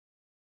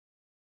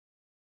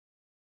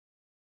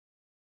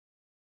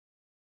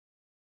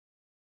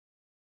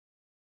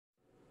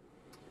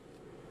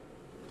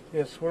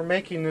Yes, we're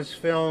making this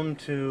film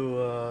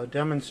to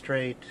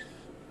demonstrate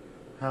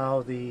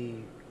how the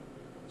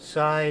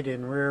side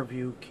and rear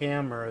view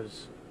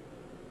cameras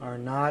are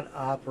not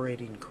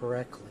operating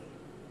correctly.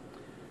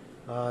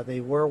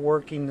 They were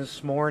working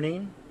this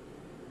morning.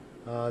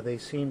 They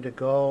seem to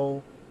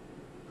go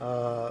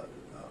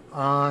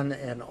on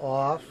and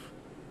off.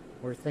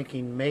 We're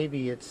thinking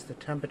maybe it's the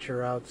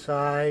temperature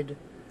outside,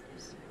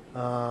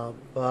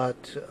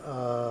 but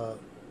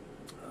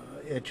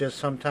it just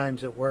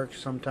sometimes it works,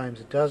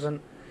 sometimes it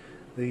doesn't.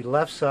 The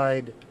left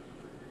side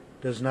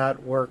does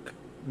not work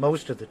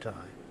most of the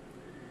time.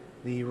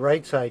 The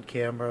right side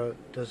camera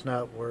does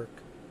not work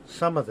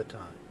some of the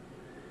time.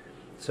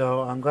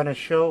 So I'm going to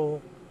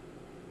show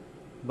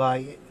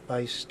by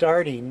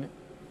starting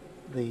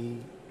the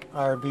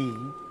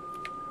RV.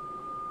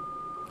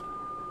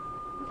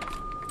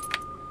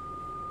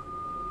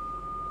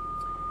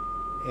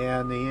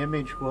 And the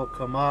image will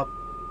come up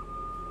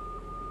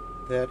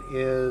that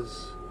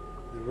is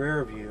the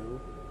rear view.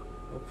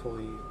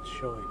 Hopefully it's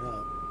showing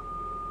up.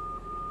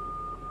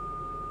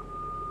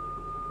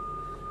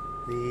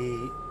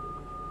 The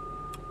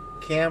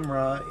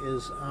camera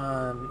is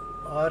on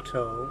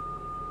auto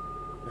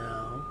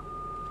now,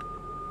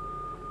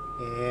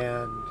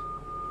 and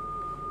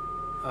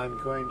I'm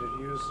going to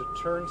use the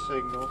turn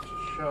signal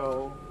to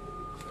show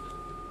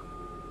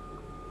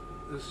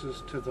this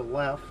is to the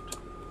left.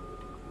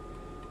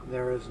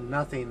 There is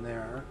nothing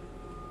there.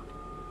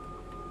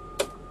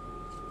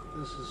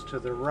 This is to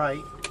the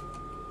right,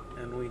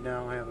 and we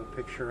now have a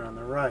picture on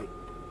the right.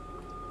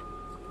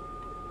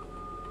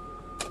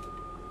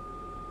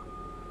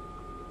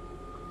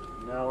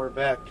 Now we're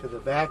back to the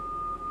back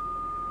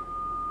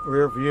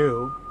rear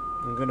view.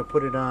 I'm going to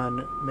put it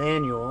on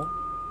manual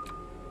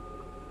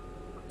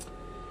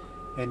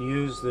and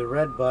use the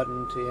red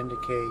button to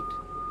indicate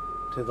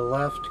to the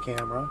left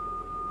camera,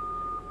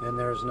 and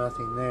there's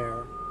nothing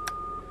there.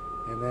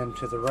 And then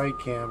to the right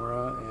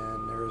camera,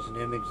 and there's an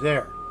image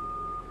there.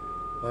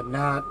 But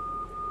not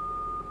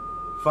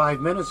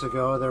 5 minutes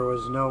ago, there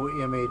was no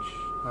image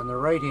on the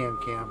right-hand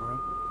camera,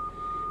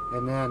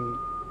 and then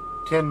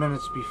 10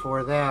 minutes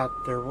before that,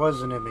 there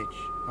was an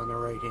image on the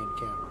right-hand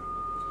camera.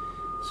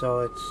 So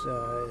it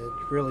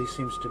really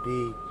seems to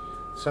be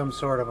some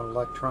sort of an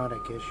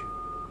electronic issue.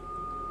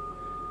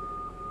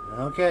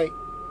 Okay.